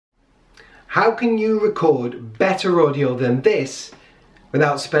How can you record better audio than this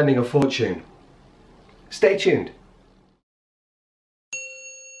without spending a fortune? Stay tuned.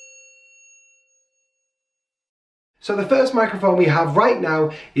 So the first microphone we have right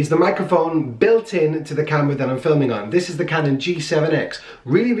now is the microphone built in to the camera that I'm filming on. This is the Canon G7X.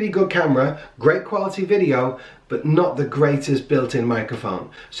 Really good camera, great quality video, but not the greatest built-in microphone.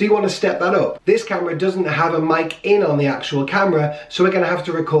 So you want to step that up. This camera doesn't have a mic in on the actual camera, so we're going to have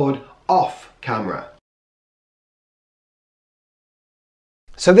to record off camera.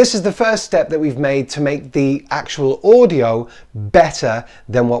 So this is the first step that we've made to make the actual audio better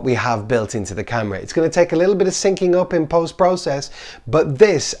than what we have built into the camera. It's going to take a little bit of syncing up in post-process, but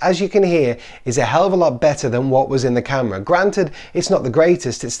this, as you can hear, is a hell of a lot better than what was in the camera. Granted, it's not the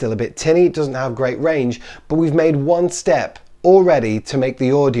greatest, it's still a bit tinny, it doesn't have great range, but we've made one step already to make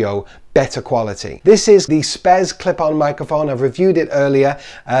the audio better quality. This is the Spez clip-on microphone. I've reviewed it earlier,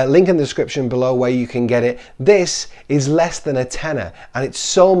 link in the description below where you can get it. This is less than a tenner and it's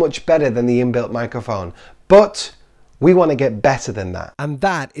so much better than the inbuilt microphone, but we want to get better than that. And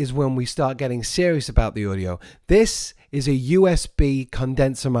that is when we start getting serious about the audio. This is a USB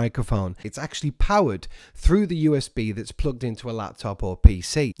condenser microphone. It's actually powered through the USB that's plugged into a laptop or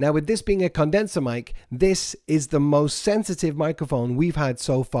PC. Now, with this being a condenser mic, this is the most sensitive microphone we've had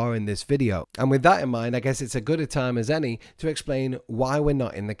so far in this video. And with that in mind, I guess it's as good a time as any to explain why we're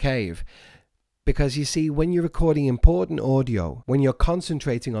not in the cave. Because you see, when you're recording important audio, when you're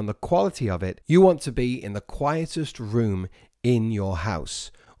concentrating on the quality of it, you want to be in the quietest room in your house,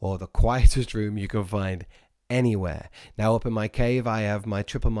 or the quietest room you can find anywhere. Now, up in my cave, I have my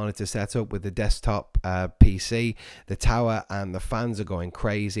triple monitor setup with the desktop PC. The tower and the fans are going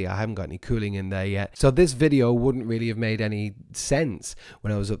crazy. I haven't got any cooling in there yet. So this video wouldn't really have made any sense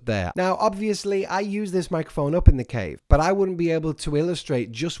when I was up there. Now, obviously, I use this microphone up in the cave, but I wouldn't be able to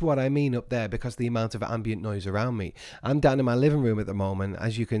illustrate just what I mean up there because of the amount of ambient noise around me. I'm down in my living room at the moment.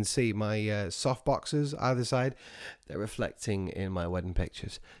 As you can see, my soft boxes either side, they're reflecting in my wedding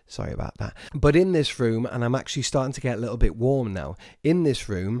pictures. Sorry about that. But in this room, and I'm actually starting to get a little bit warm now, in this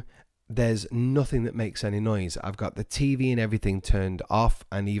room there's nothing that makes any noise. I've got the TV and everything turned off,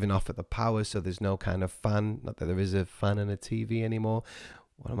 and even off at the power, so there's no kind of fan. Not that there is a fan and a TV anymore.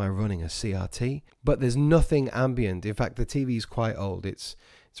 What am I running, a CRT? But there's nothing ambient. In fact, the TV is quite old. It's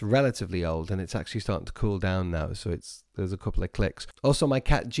relatively old, and it's actually starting to cool down now, so there's a couple of clicks. Also, my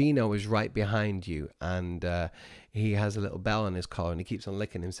cat Gino is right behind you, and he has a little bell on his collar, and he keeps on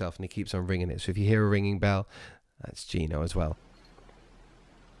licking himself, and he keeps on ringing it. So if you hear a ringing bell, that's Gino as well.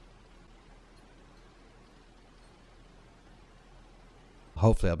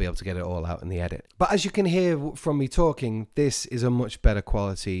 Hopefully I'll be able to get it all out in the edit. But as you can hear from me talking, this is a much better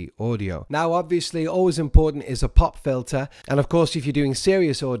quality audio. Now, obviously, always important is a pop filter. And of course, if you're doing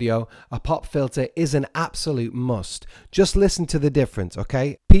serious audio, a pop filter is an absolute must. Just listen to the difference,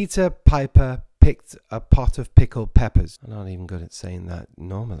 okay? Peter Piper picked a pot of pickled peppers. I'm not even good at saying that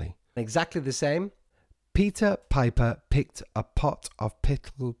normally. Exactly the same. Peter Piper picked a pot of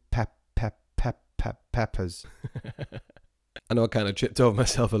pickled peppers. I know I kind of tripped over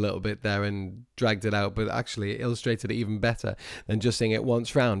myself a little bit there and dragged it out, but actually it illustrated it even better than just saying it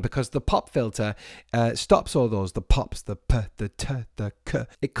once round, because the pop filter stops all those, the pops, the p, the t, the k.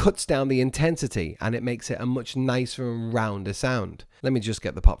 It cuts down the intensity and it makes it a much nicer and rounder sound. Let me just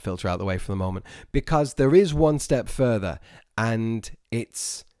get the pop filter out of the way for the moment, because there is one step further, and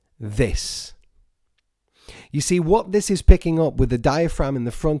it's this. You see, what this is picking up with the diaphragm in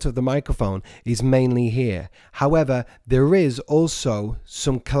the front of the microphone is mainly here. However, there is also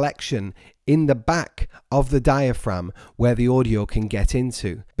some collection in the back of the diaphragm where the audio can get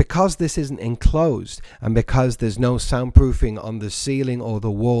into. Because this isn't enclosed, and because there's no soundproofing on the ceiling or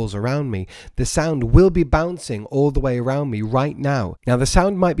the walls around me, the sound will be bouncing all the way around me right now. Now, the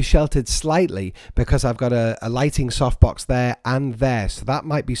sound might be sheltered slightly because I've got a lighting softbox there and there, so that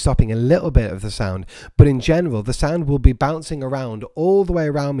might be stopping a little bit of the sound. But in general, the sound will be bouncing around all the way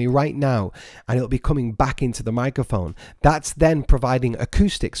around me right now, and it'll be coming back into the microphone. That's then providing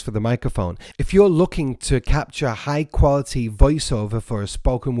acoustics for the microphone. If you're looking to capture high quality voiceover for a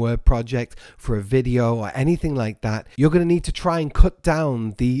spoken word project, for a video or anything like that, you're going to need to try and cut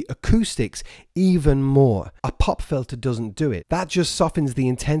down the acoustics even more. A pop filter doesn't do it. That just softens the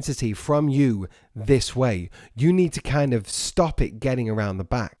intensity from you this way. You need to kind of stop it getting around the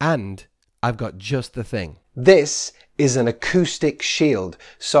back. And I've got just the thing. This is an acoustic shield.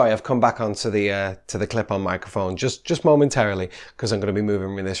 Sorry, I've come back onto the clip-on microphone just momentarily, because I'm going to be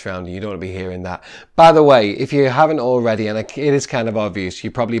moving this around and you don't want to be hearing that. By the way, if you haven't already, and it is kind of obvious,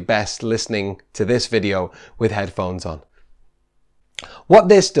 you're probably best listening to this video with headphones on. What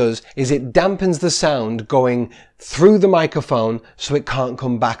this does is it dampens the sound going through the microphone so it can't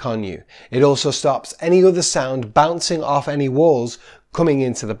come back on you. It also stops any other sound bouncing off any walls coming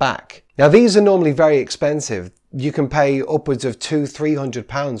into the back. Now these are normally very expensive. You can pay upwards of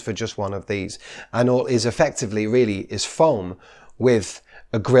 £200–300 for just one of these, and all is effectively really is foam with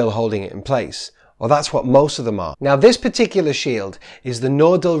a grill holding it in place. Well, that's what most of them are. Now this particular shield is the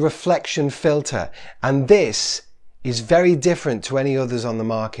Nordell Reflection Filter, and this is very different to any others on the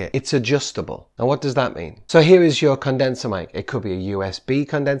market. It's adjustable. Now what does that mean? So here is your condenser mic. It could be a USB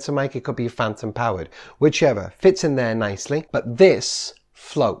condenser mic, it could be phantom powered, whichever fits in there nicely, but this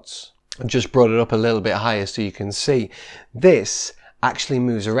floats. I just brought it up a little bit higher so you can see. This actually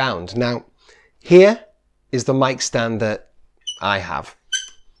moves around. Now here is the mic stand that I have.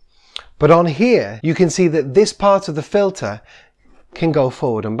 But on here you can see that this part of the filter can go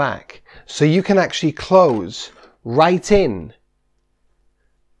forward and back. So you can actually close right in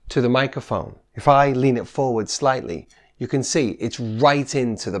to the microphone. If I lean it forward slightly, you can see it's right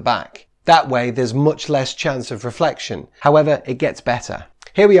into the back. That way there's much less chance of reflection. However, it gets better.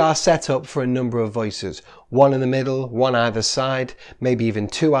 Here we are set up for a number of voices. One in the middle, one either side, maybe even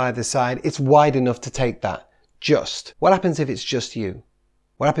two either side. It's wide enough to take that. Just. What happens if it's just you?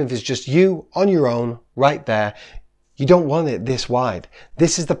 What happens if it's just you on your own, right there? You don't want it this wide.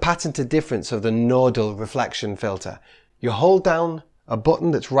 This is the patented difference of the Nordell Reflection Filter. You hold down a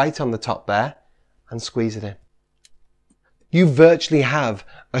button that's right on the top there and squeeze it in. You virtually have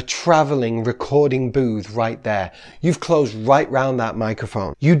a traveling recording booth right there. You've closed right round that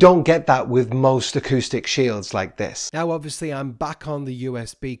microphone. You don't get that with most acoustic shields like this. Now obviously I'm back on the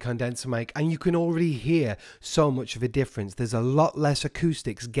USB condenser mic and you can already hear so much of a difference. There's a lot less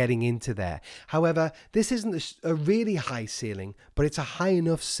acoustics getting into there. However, this isn't a really high ceiling, but it's a high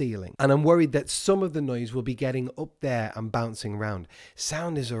enough ceiling. And I'm worried that some of the noise will be getting up there and bouncing around.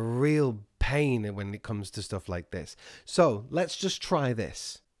 Sound is a real pain when it comes to stuff like this. So let's just try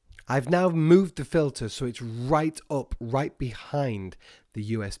this. I've now moved the filter so it's right up, right behind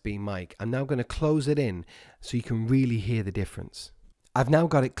the USB mic. I'm now going to close it in so you can really hear the difference. I've now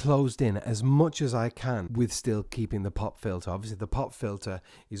got it closed in as much as I can with still keeping the pop filter. Obviously the pop filter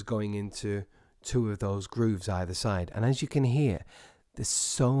is going into two of those grooves either side. And as you can hear, there's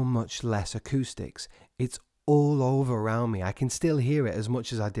so much less acoustics. It's all over around me. I can still hear it as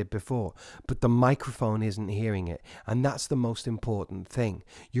much as I did before, but the microphone isn't hearing it, and that's the most important thing.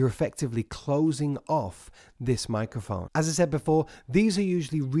 You're effectively closing off this microphone. As I said before, these are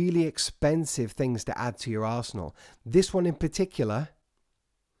usually really expensive things to add to your arsenal. This one in particular,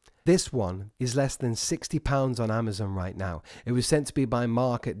 this one is less than £60 on Amazon right now. It was sent to me by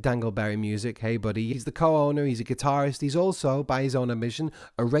Mark at Dangleberry Music. Hey buddy, he's the co-owner, he's a guitarist, he's also, by his own admission,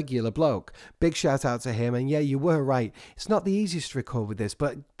 a regular bloke. Big shout out to him, and yeah, you were right. It's not the easiest to record with this,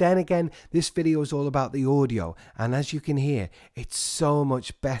 but then again, this video is all about the audio, and as you can hear, it's so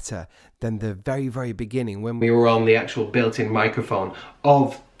much better than the very, very beginning when we were on the actual built-in microphone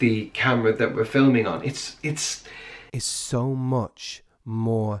of the camera that we're filming on. It's so much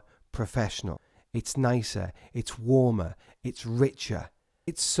more professional. It's nicer, it's warmer, it's richer.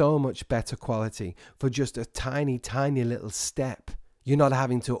 It's so much better quality for just a tiny, tiny little step. You're not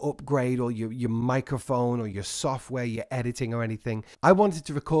having to upgrade all your microphone or your software, your editing or anything. I wanted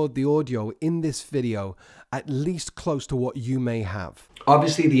to record the audio in this video at least close to what you may have.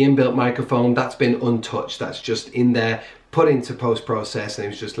 Obviously the inbuilt microphone, that's been untouched. That's just in there, put into post-process, and it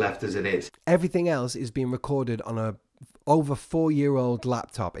was just left as it is. Everything else is being recorded on a over 4-year-old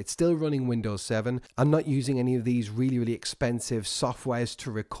laptop. It's still running Windows 7. I'm not using any of these really expensive softwares to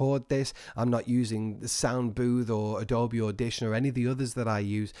record this. I'm not using the Sound Booth or Adobe Audition or any of the others that I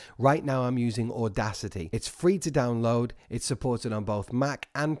use. Right now I'm using Audacity. It's free to download. It's supported on both Mac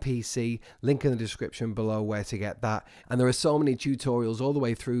and PC. Link in the description below where to get that. And there are so many tutorials all the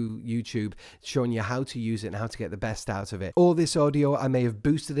way through YouTube showing you how to use it and how to get the best out of it. All this audio, I may have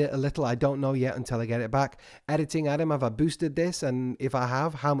boosted it a little. I don't know yet until I get it back. Editing, Adam, have I boosted this, and if I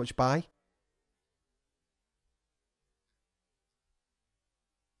have, how much by?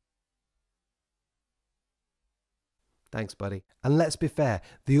 Thanks buddy. And let's be fair,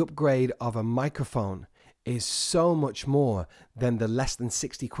 the upgrade of a microphone is so much more than the less than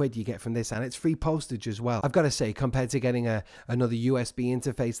 60 quid you get from this, and it's free postage as well. I've got to say, compared to getting another USB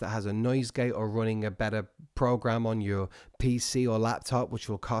interface that has a noise gate or running a better program on your PC or laptop, which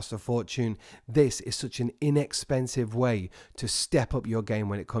will cost a fortune, this is such an inexpensive way to step up your game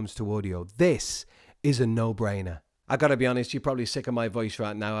when it comes to audio. This is a no-brainer. I gotta be honest, you're probably sick of my voice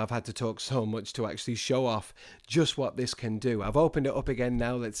right now. I've had to talk so much to actually show off just what this can do. I've opened it up again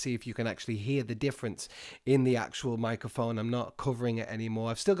now. Let's see if you can actually hear the difference in the actual microphone. I'm not covering it anymore.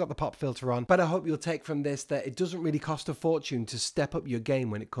 I've still got the pop filter on, but I hope you'll take from this that it doesn't really cost a fortune to step up your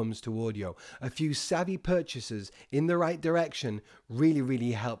game when it comes to audio. A few savvy purchases in the right direction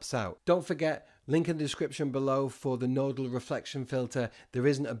really helps out. Don't forget, link in the description below for the Nordell Reflection Filter. There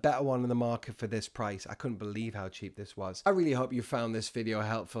isn't a better one in the market for this price. I couldn't believe how cheap this was. I really hope you found this video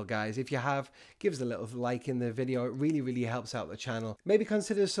helpful, guys. If you have, give us a little like in the video. It really helps out the channel. Maybe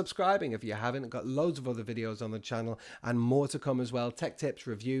consider subscribing if you haven't. I've got loads of other videos on the channel and more to come as well. Tech tips,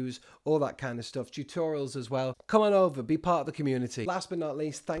 reviews, all that kind of stuff. Tutorials as well. Come on over, be part of the community. Last but not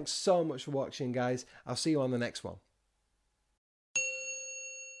least, thanks so much for watching, guys. I'll see you on the next one.